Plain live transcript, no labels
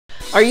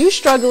Are you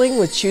struggling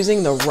with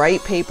choosing the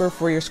right paper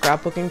for your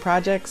scrapbooking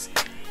projects?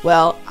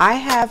 Well, I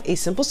have a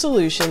simple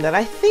solution that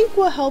I think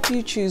will help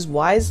you choose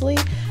wisely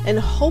and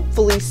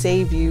hopefully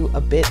save you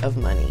a bit of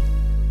money.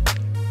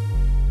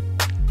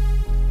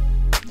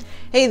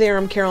 Hey there,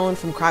 I'm Carolyn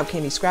from Crop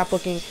Candy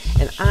Scrapbooking,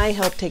 and I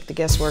help take the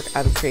guesswork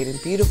out of creating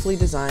beautifully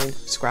designed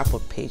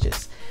scrapbook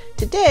pages.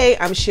 Today,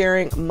 I'm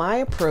sharing my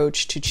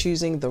approach to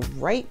choosing the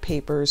right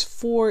papers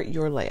for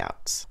your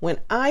layouts. When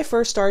I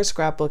first started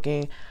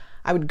scrapbooking,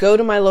 I would go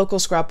to my local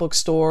scrapbook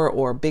store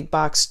or big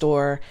box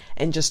store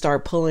and just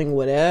start pulling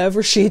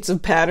whatever sheets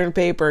of pattern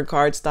paper and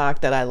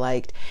cardstock that I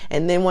liked.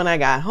 And then when I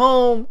got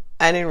home,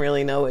 I didn't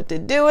really know what to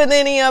do with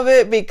any of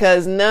it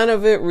because none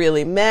of it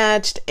really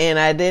matched and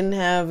I didn't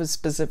have a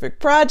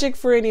specific project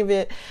for any of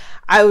it.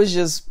 I was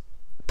just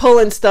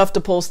pulling stuff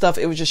to pull stuff.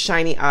 It was just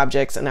shiny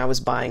objects and I was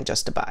buying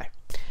just to buy.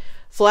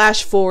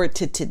 Flash forward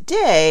to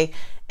today,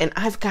 and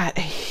I've got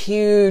a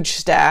huge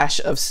stash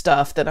of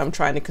stuff that I'm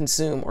trying to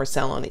consume or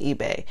sell on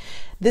eBay.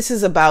 This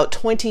is about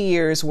 20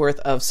 years worth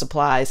of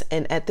supplies,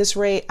 and at this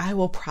rate, I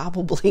will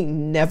probably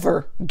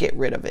never get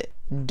rid of it.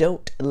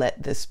 Don't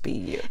let this be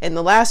you. In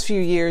the last few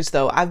years,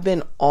 though, I've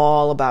been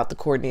all about the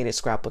coordinated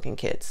scrapbooking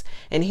kits,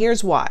 and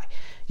here's why.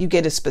 You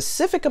get a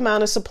specific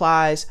amount of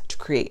supplies to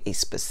create a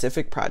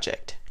specific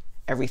project.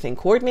 Everything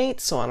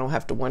coordinates, so I don't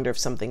have to wonder if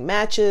something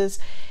matches,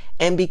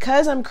 and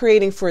because I'm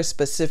creating for a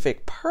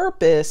specific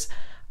purpose,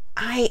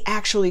 I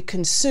actually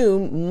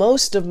consume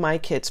most of my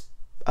kit's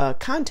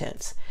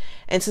contents.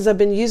 And since I've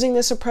been using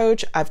this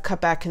approach, I've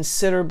cut back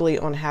considerably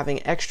on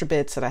having extra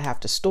bits that I have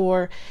to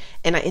store,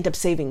 and I end up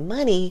saving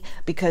money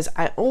because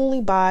I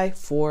only buy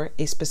for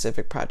a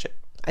specific project.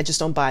 I just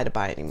don't buy to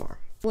buy anymore.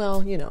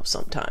 Well,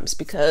 sometimes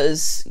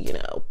because,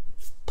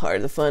 part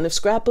of the fun of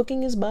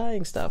scrapbooking is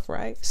buying stuff,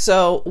 right?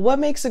 So what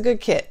makes a good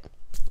kit?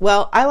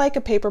 Well, I like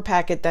a paper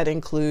packet that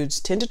includes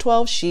 10 to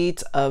 12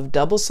 sheets of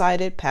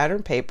double-sided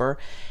pattern paper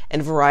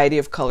and a variety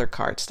of color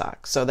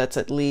cardstock. So that's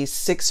at least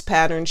 6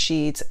 pattern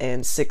sheets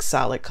and 6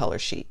 solid color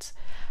sheets.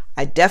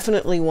 I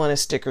definitely want a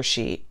sticker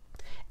sheet,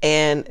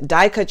 and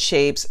die-cut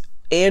shapes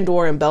and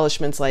or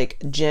embellishments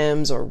like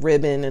gems or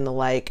ribbon and the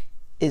like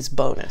is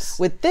bonus.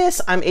 With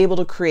this, I'm able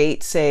to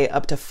create, say,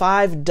 up to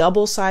 5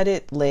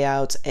 double-sided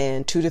layouts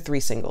and 2 to 3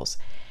 singles.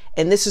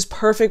 And this is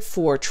perfect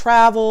for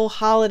travel,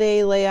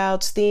 holiday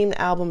layouts, themed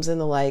albums, and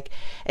the like.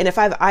 And if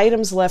I have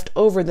items left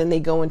over, then they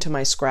go into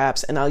my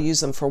scraps and I'll use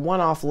them for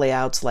one-off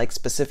layouts like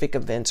specific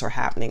events or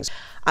happenings.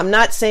 I'm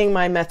not saying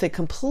my method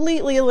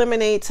completely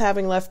eliminates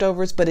having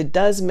leftovers, but it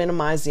does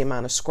minimize the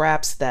amount of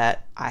scraps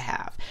that I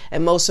have.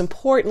 And most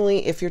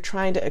importantly, if you're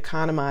trying to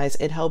economize,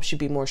 it helps you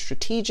be more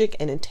strategic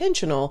and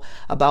intentional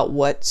about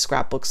what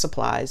scrapbook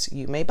supplies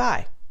you may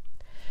buy.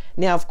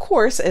 Now, of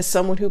course, as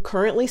someone who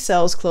currently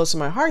sells close to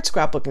my heart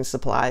scrapbooking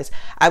supplies,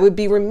 I would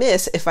be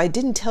remiss if I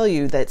didn't tell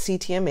you that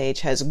CTMH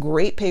has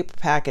great paper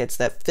packets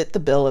that fit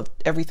the bill of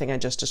everything I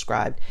just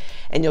described,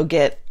 and you'll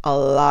get a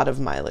lot of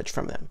mileage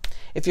from them.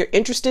 If you're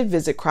interested,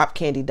 visit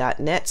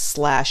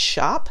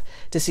cropcandy.net/shop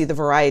to see the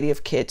variety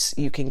of kits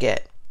you can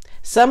get.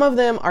 Some of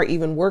them are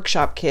even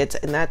workshop kits,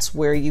 and that's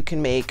where you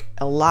can make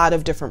a lot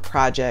of different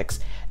projects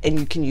and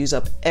you can use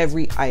up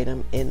every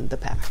item in the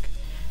pack.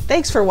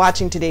 Thanks for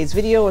watching today's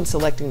video and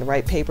selecting the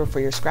right paper for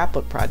your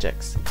scrapbook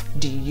projects.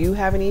 Do you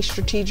have any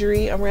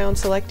strategery around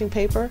selecting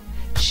paper?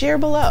 Share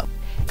below.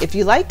 If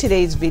you liked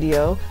today's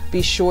video,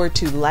 be sure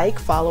to like,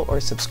 follow, or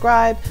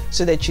subscribe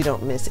so that you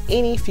don't miss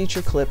any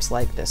future clips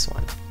like this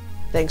one.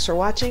 Thanks for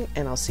watching,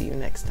 and I'll see you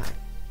next time.